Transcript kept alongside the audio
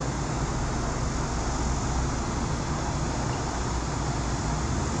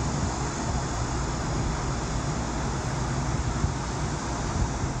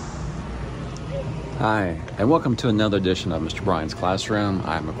Hi, and welcome to another edition of Mr. Brian's Classroom.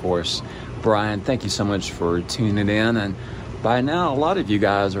 I'm, of course, Brian. Thank you so much for tuning in. And by now, a lot of you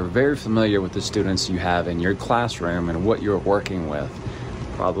guys are very familiar with the students you have in your classroom and what you're working with.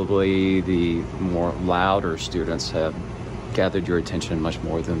 Probably the more louder students have gathered your attention much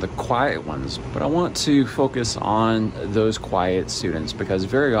more than the quiet ones. But I want to focus on those quiet students because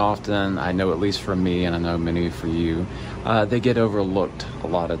very often, I know at least for me, and I know many for you, they get overlooked a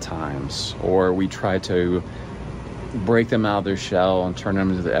lot of times, or we try to break them out of their shell and turn them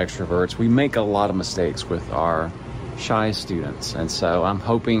into the extroverts. We make a lot of mistakes with our shy students, and so I'm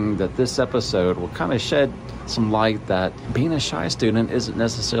hoping that this episode will kind of shed some light that being a shy student isn't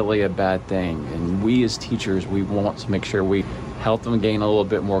necessarily a bad thing, and we as teachers, we want to make sure we help them gain a little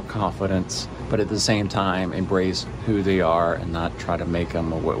bit more confidence, but at the same time embrace who they are and not try to make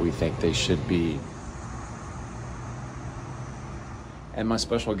them what we think they should be. And my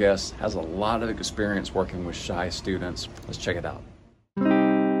special guest has a lot of experience working with shy students. Let's check it out.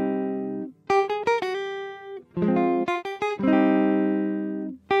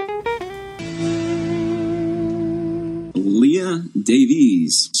 Leah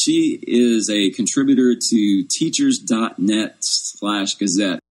Davies. She is a contributor to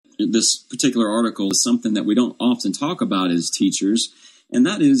teachers.net/Gazette. This particular article is something that we don't often talk about as teachers, and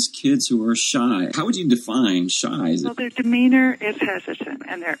that is kids who are shy. How would you define shy? Well, their demeanor is hesitant,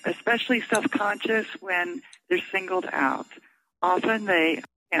 and they're especially self-conscious when they're singled out. Often they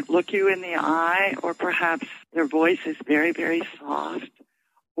can't look you in the eye, or perhaps their voice is very, very soft,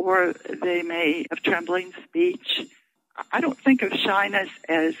 or they may have trembling speech. I don't think of shyness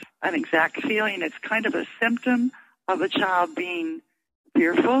as an exact feeling. It's kind of a symptom of a child being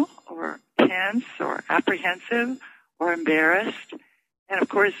fearful or tense or apprehensive or embarrassed. And, of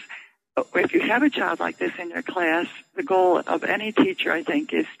course, if you have a child like this in your class, the goal of any teacher, I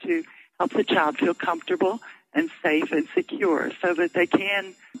think, is to help the child feel comfortable and safe and secure so that they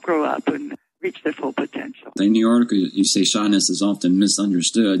can grow up and reach their full potential. In your article, you say shyness is often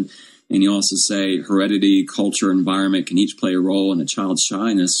misunderstood, and you also say heredity, culture, environment can each play a role in a child's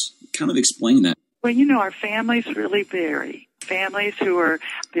shyness. Kind of explain that. Well, our families really vary. Families who are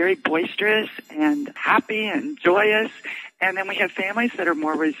very boisterous and happy and joyous, and then we have families that are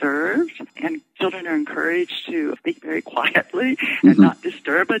more reserved, and children are encouraged to speak very quietly and not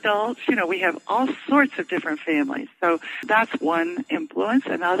disturb adults. We have all sorts of different families. So that's one influence.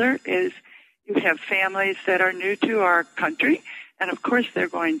 Another is you have families that are new to our country, and of course they're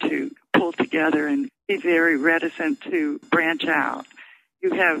going to pull together and be very reticent to branch out.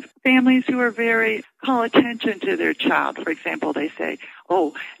 You have families who are call attention to their child. For example, they say,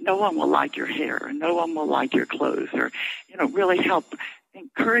 oh, no one will like your hair, or no one will like your clothes, or, really help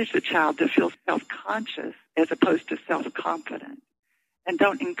encourage the child to feel self-conscious as opposed to self-confident. And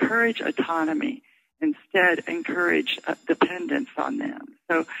don't encourage autonomy. Instead, encourage dependence on them.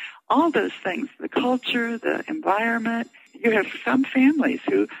 So all those things, the culture, the environment, you have some families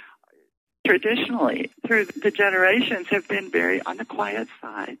who traditionally, through the generations, have been very on the quiet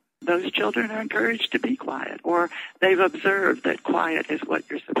side. Those children are encouraged to be quiet, or they've observed that quiet is what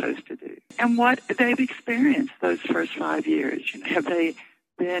you're supposed to do. And what they've experienced those first 5 years. Have they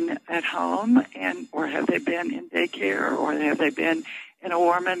been at home, or have they been in daycare, or have they been in a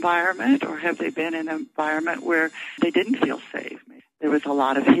warm environment, or have they been in an environment where they didn't feel safe? There was a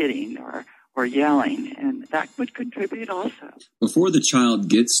lot of hitting or yelling, and that would contribute also. Before the child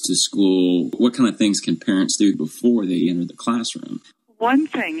gets to school, what kind of things can parents do before they enter the classroom? One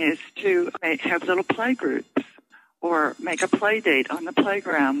thing is to have little play groups or make a play date on the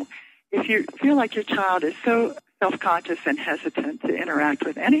playground. If you feel like your child is so self-conscious and hesitant to interact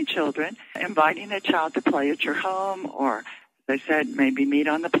with any children, inviting a child to play at your home, or, as I said, maybe meet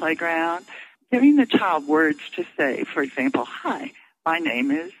on the playground, giving the child words to say. For example, hi, my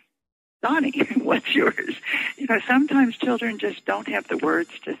name is Donnie, what's yours? Sometimes children just don't have the words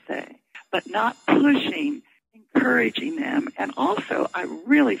to say, but not pushing, encouraging them. And also, I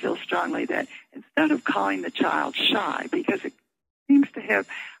really feel strongly that instead of calling the child shy, because it seems to have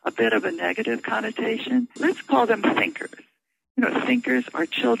a bit of a negative connotation, let's call them thinkers. Thinkers are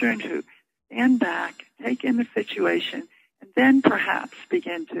children who stand back, take in the situation, and then perhaps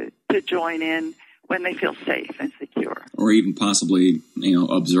begin to join in when they feel safe and secure. Or even possibly,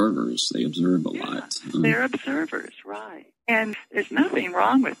 observers. They observe a lot. They're observers, right. And there's nothing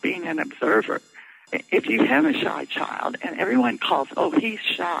wrong with being an observer. If you have a shy child and everyone calls, oh, he's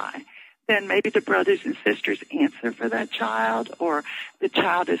shy, then maybe the brothers and sisters answer for that child, or the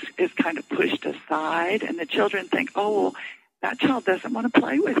child is kind of pushed aside, and the children think, oh, well, that child doesn't want to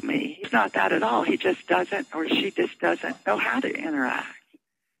play with me. He's not that at all. He just doesn't, or she just doesn't know how to interact.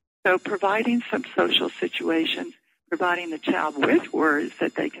 So providing some social situations, providing the child with words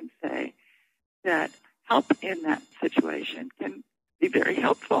that they can say that help in that situation can be very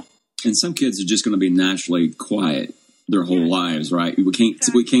helpful. And some kids are just going to be naturally quiet their whole lives, right? We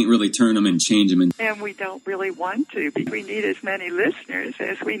can't really turn them and change them. And we don't really want to. We need as many listeners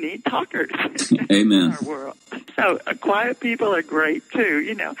as we need talkers. Amen. In our world. So quiet people are great too.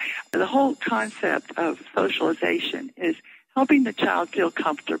 You know, the whole concept of socialization is helping the child feel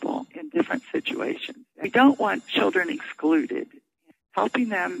comfortable in different situations. We don't want children excluded. Helping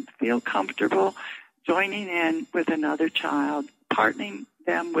them feel comfortable, joining in with another child, partnering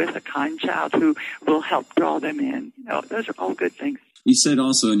them with a kind child who will help draw them in. You know, those are all good things. You said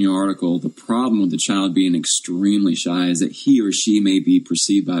also in your article, the problem with the child being extremely shy is that he or she may be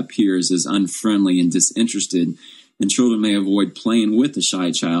perceived by peers as unfriendly and disinterested, and children may avoid playing with the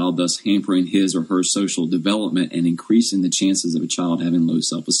shy child, thus hampering his or her social development and increasing the chances of a child having low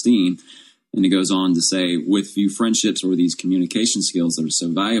self-esteem. And it goes on to say, with few friendships or these communication skills that are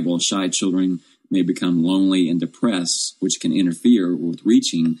so valuable, shy children may become lonely and depressed, which can interfere with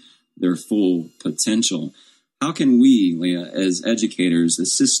reaching their full potential. How can we, Leah, as educators,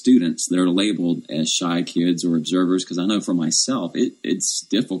 assist students that are labeled as shy kids or observers? Because I know for myself, it's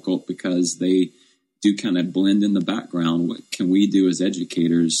difficult because they do kind of blend in the background. What can we do as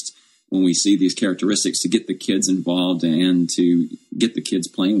educators when we see these characteristics to get the kids involved and to get the kids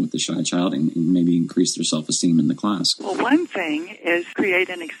playing with the shy child and maybe increase their self-esteem in the class? Well, one thing is create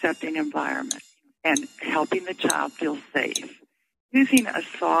an accepting environment and helping the child feel safe. Using a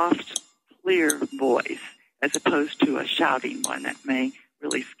soft, clear voice as opposed to a shouting one that may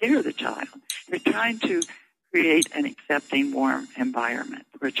really scare the child. You're trying to create an accepting, warm environment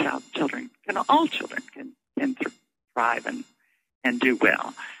where all children can thrive and do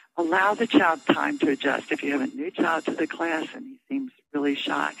well. Allow the child time to adjust. If you have a new child to the class and he seems really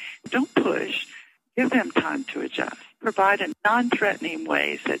shy, don't push. Give them time to adjust. Provide non-threatening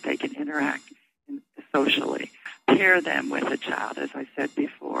ways that they can interact socially. Pair them with a child, as I said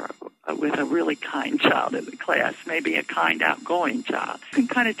before, with a really kind child in the class, maybe a kind, outgoing child. You can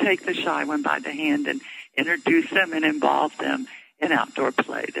kind of take the shy one by the hand and introduce them and involve them in outdoor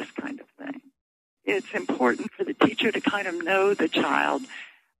play, this kind of thing. It's important for the teacher to kind of know the child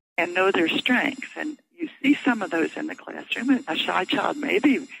and know their strengths. And you see some of those in the classroom. A shy child may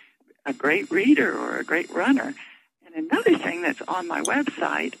be a great reader or a great runner. And another thing that's on my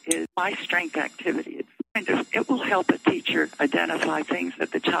website is my strength activity. It will help a teacher identify things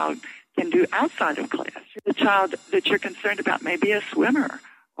that the child can do outside of class. The child that you're concerned about may be a swimmer,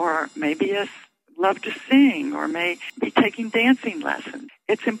 or maybe love to sing, or may be taking dancing lessons.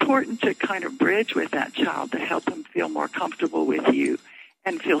 It's important to kind of bridge with that child to help them feel more comfortable with you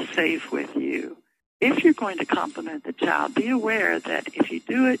and feel safe with you. If you're going to compliment the child, be aware that if you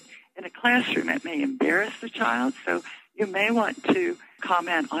do it in a classroom, it may embarrass the child. So you may want to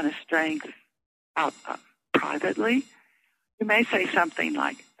comment on a strength out privately. You may say something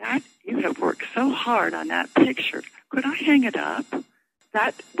like, "That you have worked so hard on that picture. Could I hang it up?"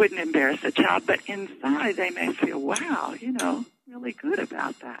 That wouldn't embarrass the child, but inside they may feel, "Wow, really good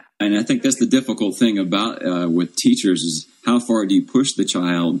about that." And I think that's the difficult thing about with teachers is how far do you push the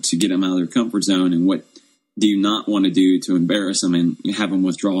child to get them out of their comfort zone, and what do you not want to do to embarrass them and have them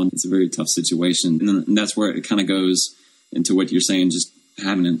withdraw? It's a very tough situation. And that's where it kind of goes into what you're saying, just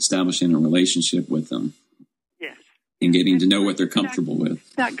establishing a relationship with them. Yes. And getting to know what they're comfortable with.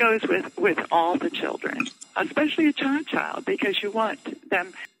 That goes with all the children, especially a child, because you want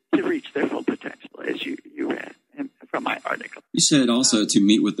them to reach their full potential, as you read from my article. You said also to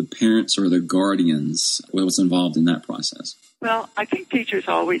meet with the parents or the guardians. What was involved in that process? Well, I think teachers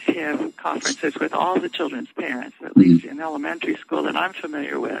always have conferences with all the children's parents, at least in elementary school that I'm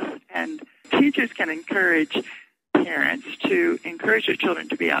familiar with. And teachers can encourage parents to encourage their children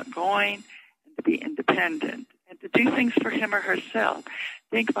to be outgoing and to be independent and to do things for him or herself.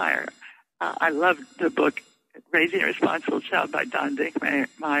 Dinkmeyer, I love the book Raising a Responsible Child by Don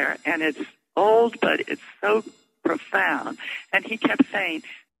Dinkmeyer, and it's old, but it's so profound. And he kept saying,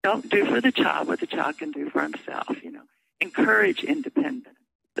 don't do for the child what the child can do for himself, Encourage independence.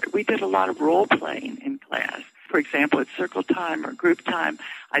 We did a lot of role playing in class. For example, at circle time or group time,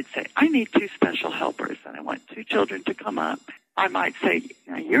 I'd say, I need 2 special helpers, and I want 2 children to come up. I might say,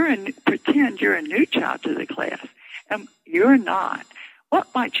 pretend you're a new child to the class, and you're not. What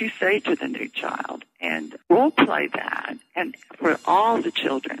might you say to the new child? And role play that, and for all the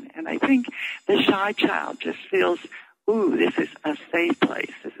children. And I think the shy child just feels, ooh, this is a safe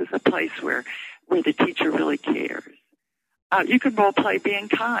place. This is a place where the teacher really cares. You can role play being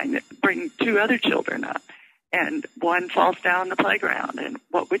kind. Bring 2 other children up and one falls down the playground. And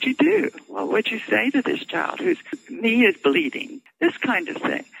what would you do? What would you say to this child whose knee is bleeding? This kind of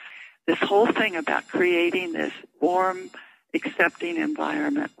thing. This whole thing about creating this warm, accepting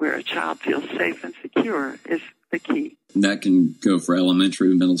environment where a child feels safe and secure is the key. That can go for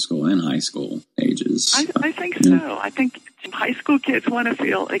elementary, middle school, and high school ages. I think so. I think high school kids want to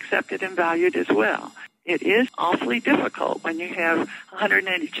feel accepted and valued as well. It is awfully difficult when you have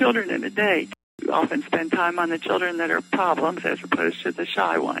 180 children in a day. You often spend time on the children that are problems as opposed to the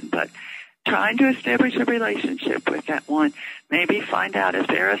shy one. But trying to establish a relationship with that one, maybe find out if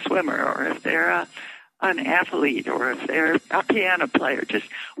they're a swimmer or if they're an athlete or if they're a piano player. Just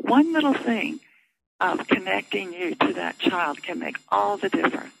one little thing of connecting you to that child can make all the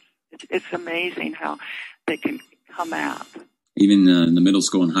difference. It's amazing how they can come out. Even in the middle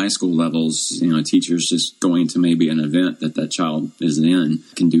school and high school levels, teachers just going to maybe an event that child is in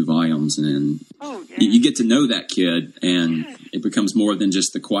can do volumes, and you get to know that kid, and it becomes more than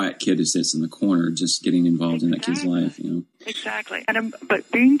just the quiet kid who sits in the corner, just getting involved in that kid's life. Exactly.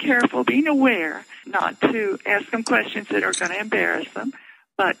 But being careful, being aware not to ask them questions that are going to embarrass them,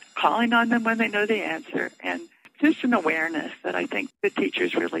 but calling on them when they know the answer, and just an awareness that I think the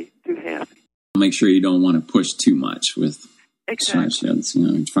teachers really do have. Make sure you don't want to push too much with exactly. kids,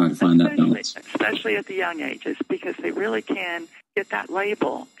 try to find that balance. Especially at the young ages, because they really can get that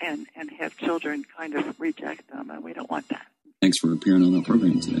label and have children kind of reject them, and we don't want that. Thanks for appearing on our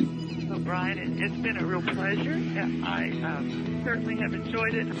program today. So, Brian, it's been a real pleasure, and I certainly have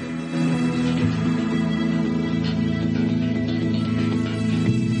enjoyed it.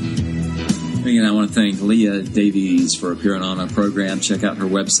 Again, I want to thank Leah Davies for appearing on our program. Check out her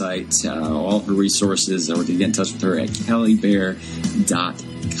website, all her resources, or to get in touch with her at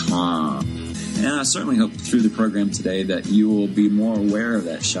kellybear.com. And I certainly hope through the program today that you will be more aware of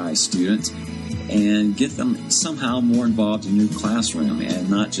that shy student and get them somehow more involved in your classroom,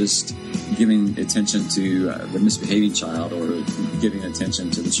 and not just giving attention to the misbehaving child or giving attention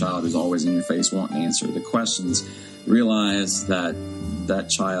to the child who's always in your face, won't answer the questions. Realize that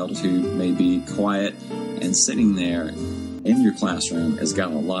child who may be quiet and sitting there in your classroom has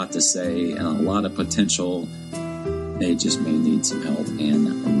got a lot to say and a lot of potential. They just may need some help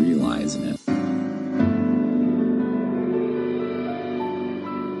in realizing it.